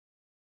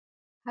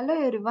Hello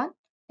everyone.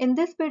 In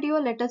this video,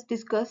 let us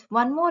discuss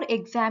one more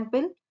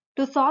example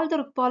to solve the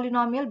Rook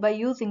polynomial by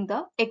using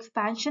the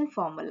expansion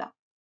formula.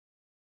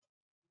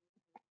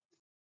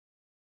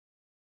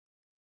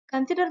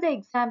 Consider the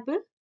example.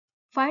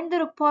 Find the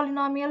Rook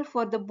polynomial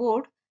for the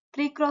board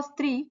 3 cross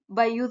 3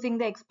 by using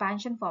the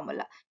expansion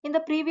formula. In the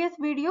previous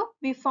video,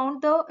 we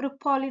found the Rook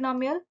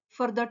polynomial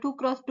for the 2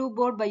 cross 2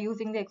 board by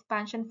using the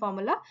expansion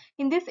formula.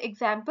 In this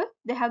example,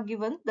 they have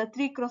given the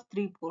 3 cross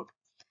 3 board.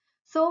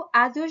 So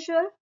as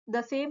usual,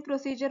 the same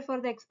procedure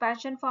for the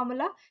expansion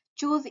formula.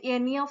 Choose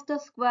any of the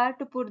square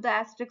to put the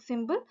asterisk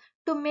symbol.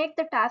 To make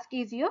the task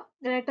easier,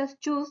 let us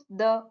choose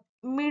the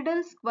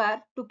middle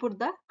square to put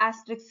the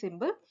asterisk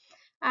symbol.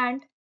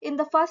 And in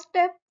the first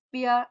step,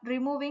 we are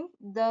removing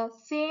the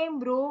same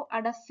row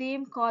and a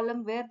same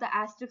column where the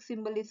asterisk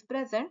symbol is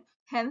present.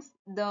 Hence,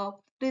 the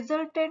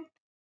resultant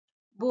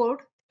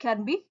board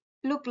can be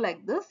look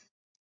like this.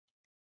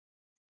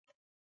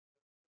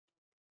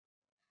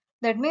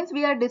 That means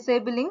we are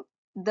disabling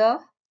the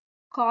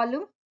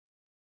column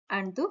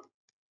and the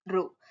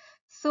row.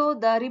 So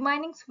the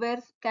remaining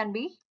squares can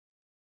be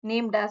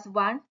named as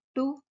 1,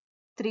 2,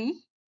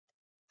 3,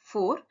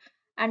 4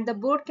 and the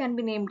board can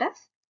be named as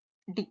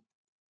D.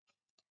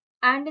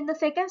 And in the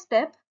second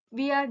step,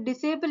 we are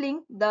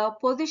disabling the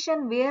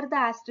position where the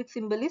asterisk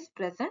symbol is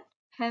present.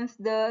 Hence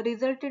the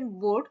resultant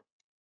board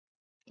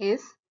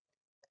is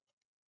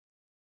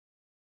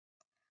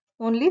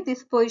only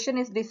this position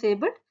is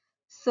disabled.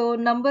 So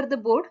number the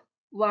board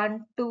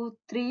 1, 2,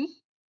 3,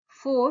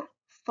 4,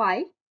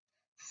 5,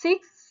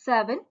 6,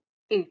 7,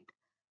 8.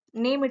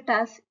 Name it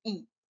as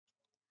E.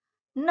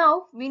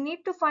 Now we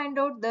need to find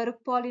out the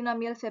Rook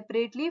polynomial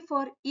separately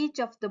for each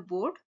of the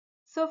board.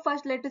 So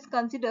first let us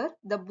consider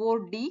the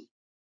board D.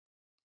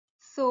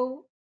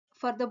 So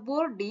for the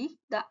board D,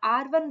 the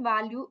R1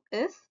 value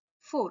is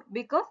 4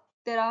 because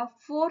there are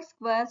 4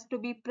 squares to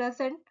be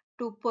present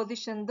to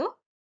position the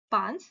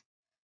pans.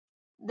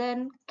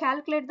 Then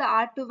calculate the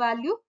R2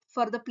 value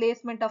for the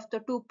placement of the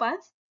two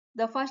pans.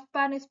 The first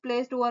pan is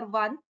placed over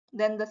 1,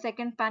 then the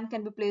second pan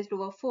can be placed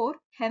over 4.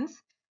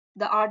 Hence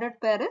the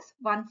ordered pair is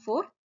 1,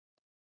 4.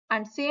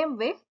 And same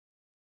way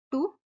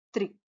 2,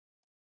 3.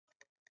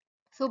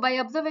 So by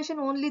observation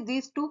only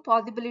these two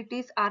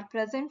possibilities are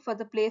present for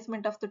the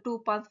placement of the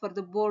two pans for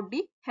the board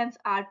D. Hence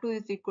R2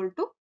 is equal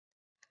to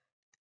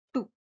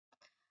 2.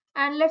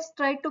 And let's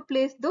try to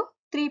place the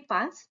three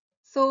pans.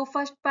 So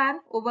first pan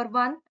over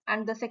 1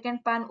 and the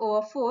second pan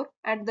over 4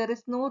 and there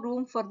is no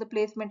room for the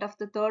placement of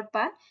the third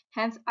pan.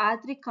 Hence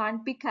R3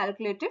 can't be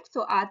calculated.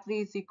 So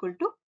R3 is equal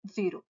to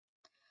 0.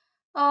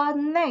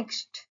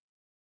 Next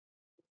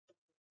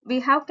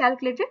we have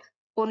calculated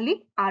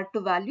only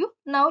R2 value.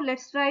 Now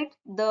let's write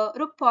the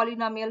Rook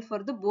polynomial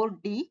for the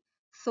board D.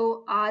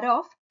 So R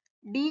of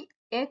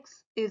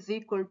dx is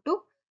equal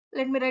to,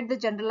 let me write the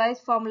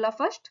generalized formula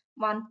first,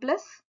 1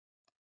 plus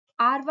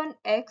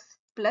R1x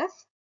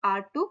plus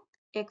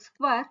R2x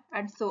square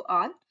and so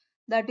on.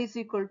 That is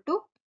equal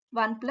to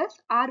 1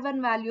 plus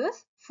R1 value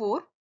is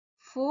 4,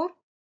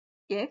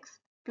 4x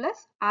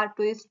plus R2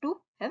 is 2,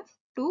 hence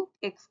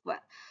 2x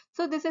square.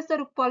 So this is the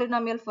Rook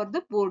polynomial for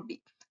the board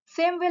D.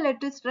 Same way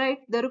let us write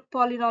the Rook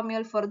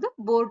polynomial for the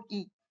board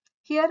E.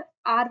 Here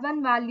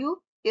R1 value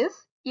is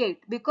 8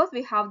 because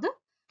we have the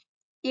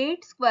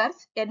 8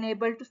 squares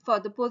enabled for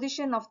the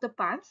position of the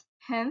pans.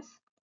 Hence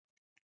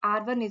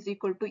R1 is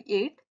equal to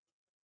 8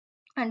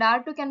 and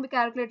R2 can be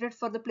calculated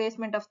for the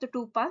placement of the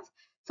two pans.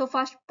 So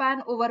first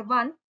pan over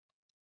 1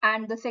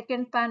 and the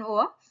second pan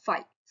over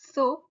 5.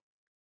 So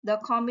the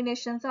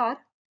combinations are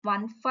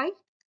 1, 5,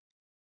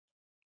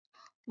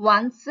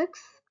 1, 6,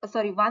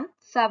 1,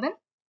 7,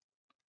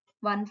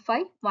 1,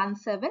 5, 1,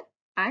 7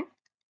 and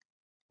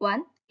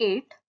 1,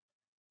 8.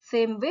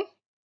 Same way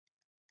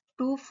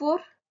 2, 4,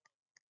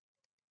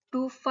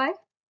 2, 5,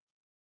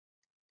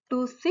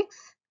 2,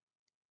 6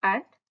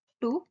 and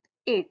 2,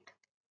 8.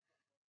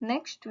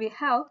 Next we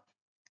have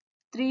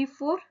 3,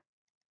 4,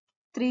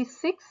 3,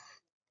 6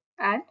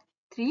 and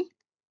 3,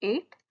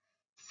 8.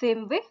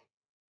 Same way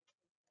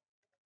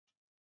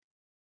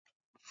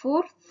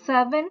 4,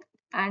 7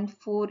 and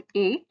 4,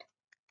 8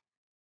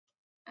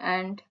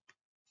 and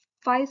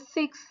 5,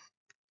 6,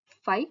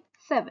 5,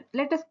 7.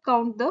 Let us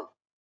count the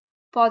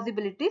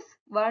possibilities.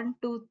 1,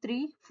 2,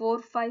 3,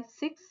 4, 5,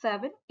 6,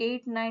 7,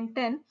 8, 9,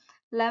 10,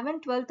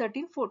 11, 12,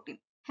 13, 14.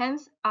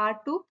 Hence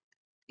R2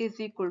 is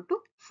equal to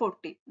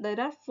 14. There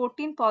are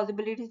 14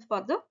 possibilities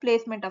for the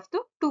placement of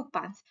the two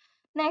pans.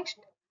 Next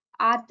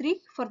R3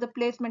 for the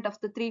placement of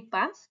the three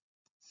pans.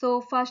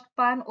 So first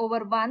pan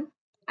over 1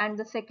 and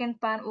the second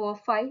pan over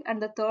 5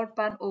 and the third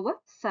pan over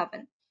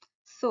 7.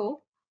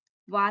 So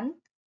 1,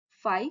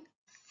 5,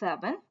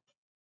 7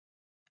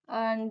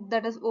 and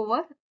that is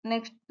over.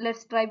 Next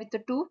let's try with the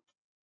 2,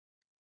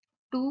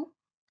 2,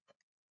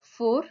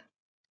 4,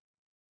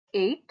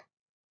 8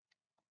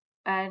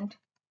 and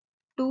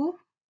 2,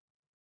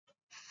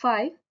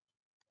 5,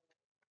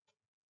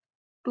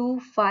 2,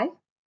 5,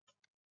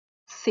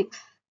 6.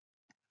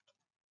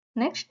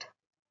 Next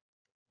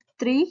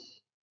 3,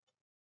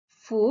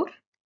 4,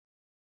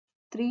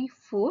 3,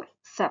 4,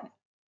 7.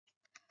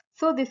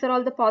 So these are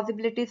all the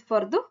possibilities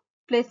for the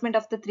placement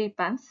of the 3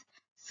 pans.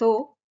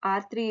 So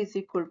R3 is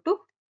equal to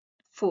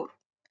 4.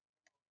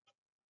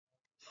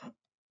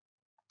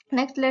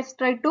 Next, let's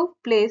try to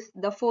place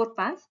the 4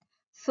 pans.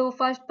 So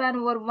first pan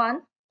over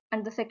 1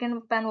 and the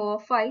second pan over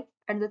 5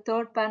 and the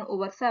third pan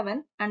over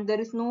 7, and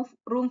there is no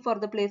room for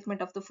the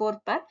placement of the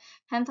fourth pan.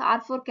 Hence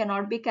R4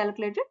 cannot be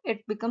calculated.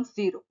 It becomes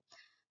 0.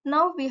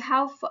 Now we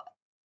have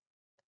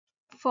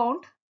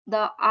found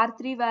the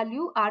R3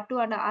 value,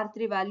 R2 and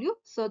R3 value,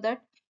 so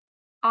that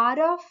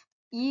R of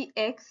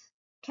EX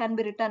can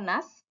be written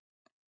as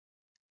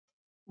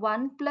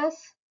 1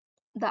 plus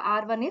the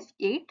R1 is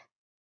 8,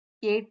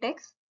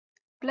 8x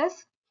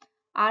plus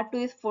R2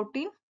 is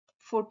 14,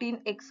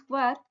 14x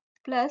square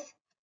plus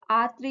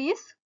R3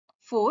 is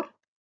 4,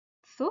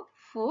 so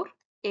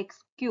 4x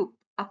cube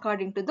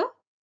according to the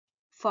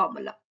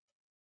formula.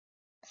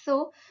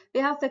 So we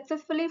have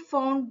successfully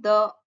found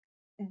the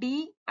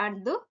D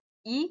and the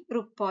E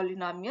Rook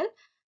polynomial.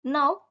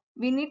 Now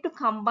we need to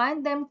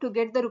combine them to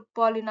get the Rook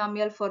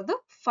polynomial for the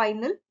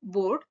final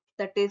board,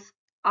 that is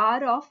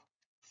R of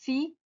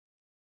C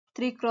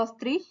 3 cross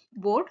 3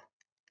 board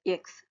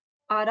X.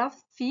 R of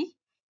C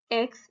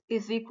X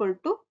is equal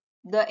to,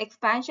 the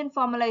expansion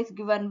formula is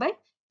given by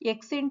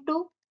X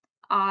into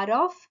R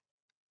of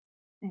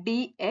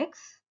dx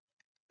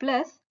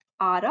plus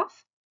R of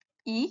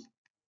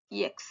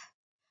EX.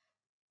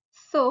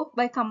 So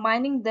by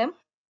combining them,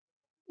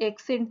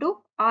 X into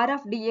R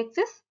of dx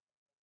is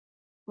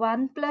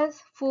 1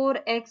 plus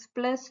 4x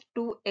plus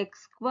 2x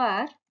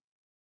square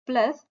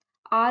plus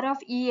R of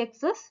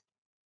EX is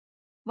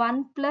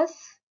 1 plus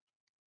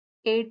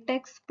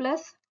 8x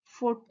plus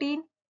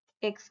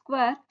 14x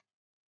square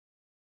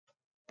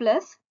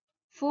plus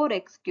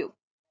 4x cube.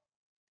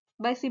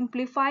 By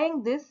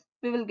simplifying this,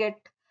 we will get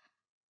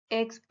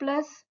x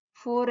plus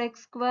 4x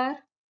square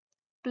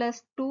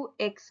plus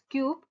 2x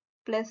cube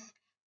plus,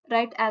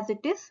 write as it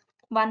is,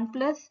 1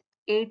 plus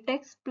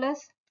 8x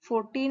plus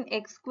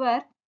 14x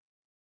square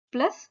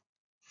plus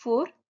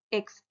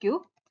 4x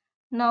cube.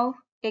 Now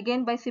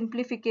again by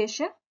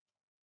simplification,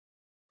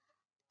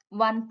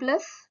 1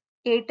 plus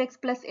 8x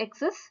plus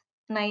x is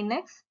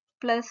 9x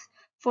plus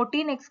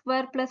 14x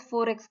square plus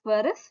 4x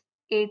square is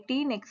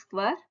 18x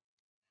square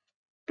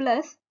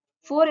plus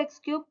 4x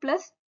cube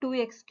plus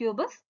 2x cube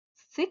is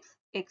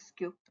 6x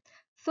cube.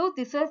 So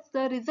this is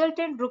the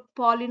resultant Rook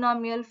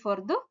polynomial for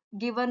the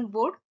given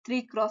board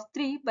 3 cross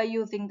 3 by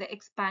using the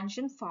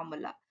expansion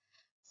formula.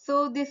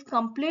 So this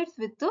completes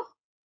with the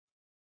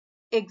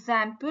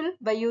example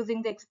by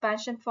using the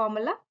expansion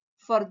formula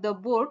for the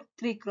board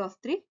 3 cross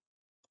 3.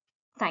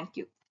 Thank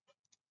you.